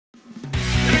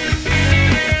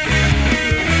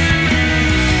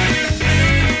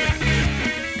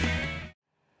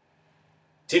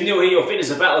Neal here, your fitness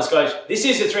and fat loss coach. This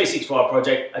is the 365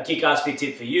 project, a kick-ass fit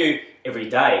tip for you every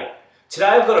day. Today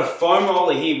I've got a foam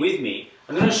roller here with me.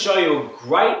 I'm going to show you a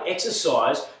great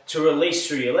exercise to release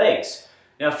through your legs.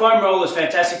 Now, a foam roller is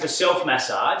fantastic for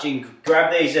self-massage. You can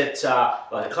grab these at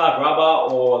like a Clark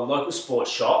Rubber or a local sports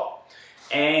shop.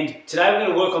 And today we're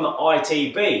going to work on the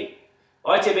ITB.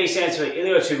 ITB stands for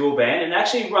iliotibial band and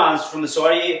actually runs from the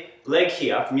side of your leg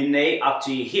here, from your knee up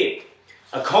to your hip.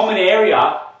 A common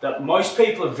area that most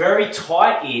people are very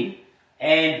tight in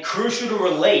and crucial to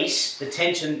release the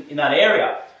tension in that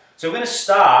area. So we're going to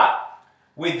start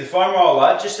with the foam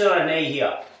roller just on our knee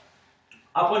here.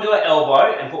 Up onto our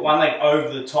elbow and put one leg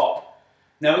over the top.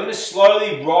 Now we're going to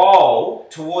slowly roll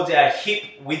towards our hip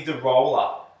with the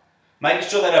roller. Making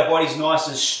sure that our body's nice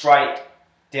and straight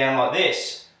down like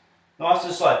this. Nice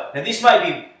and slow. Now this may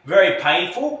be very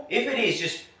painful. If it is,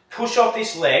 just push off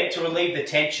this leg to relieve the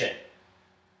tension.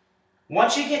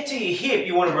 Once you get to your hip,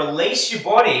 you want to release your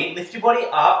body, lift your body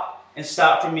up and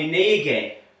start from your knee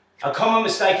again. A common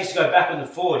mistake is to go backward and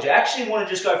forward. You actually want to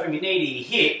just go from your knee to your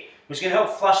hip, which is going to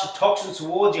help flush the toxins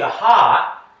towards your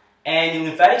heart and your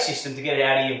lymphatic system to get it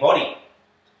out of your body.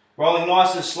 Rolling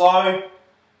nice and slow.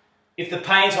 If the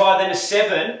pain's higher than a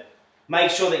 7, make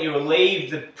sure that you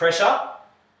relieve the pressure.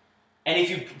 And if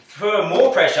you prefer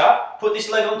more pressure, put this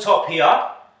leg on top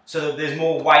here so that there's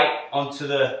more weight onto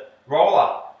the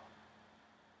roller.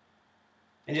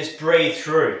 And just breathe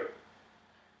through.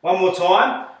 One more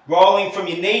time, rolling from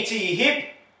your knee to your hip.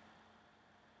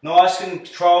 Nice and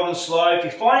controlled and slow. If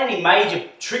you find any major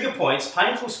trigger points,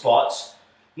 painful spots,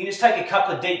 you can just take a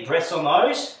couple of deep breaths on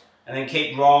those and then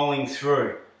keep rolling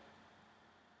through.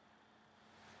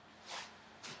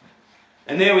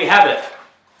 And there we have it.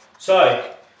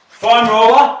 So, foam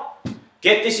roller,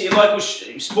 get this at your local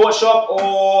sports shop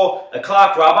or a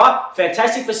Clark Rubber.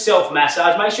 Fantastic for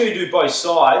self-massage. Make sure you do both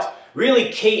sides.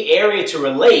 Really key area to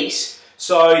release,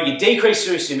 so you decrease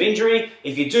the risk of injury.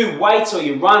 If you do weights or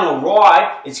you run or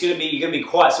ride, you're going to be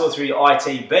quite sore through your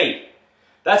ITB.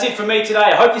 That's it from me today.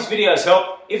 I hope this video has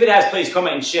helped. If it has, please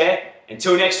comment and share.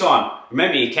 Until next time,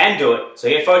 remember you can do it, so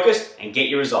get focused and get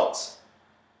your results.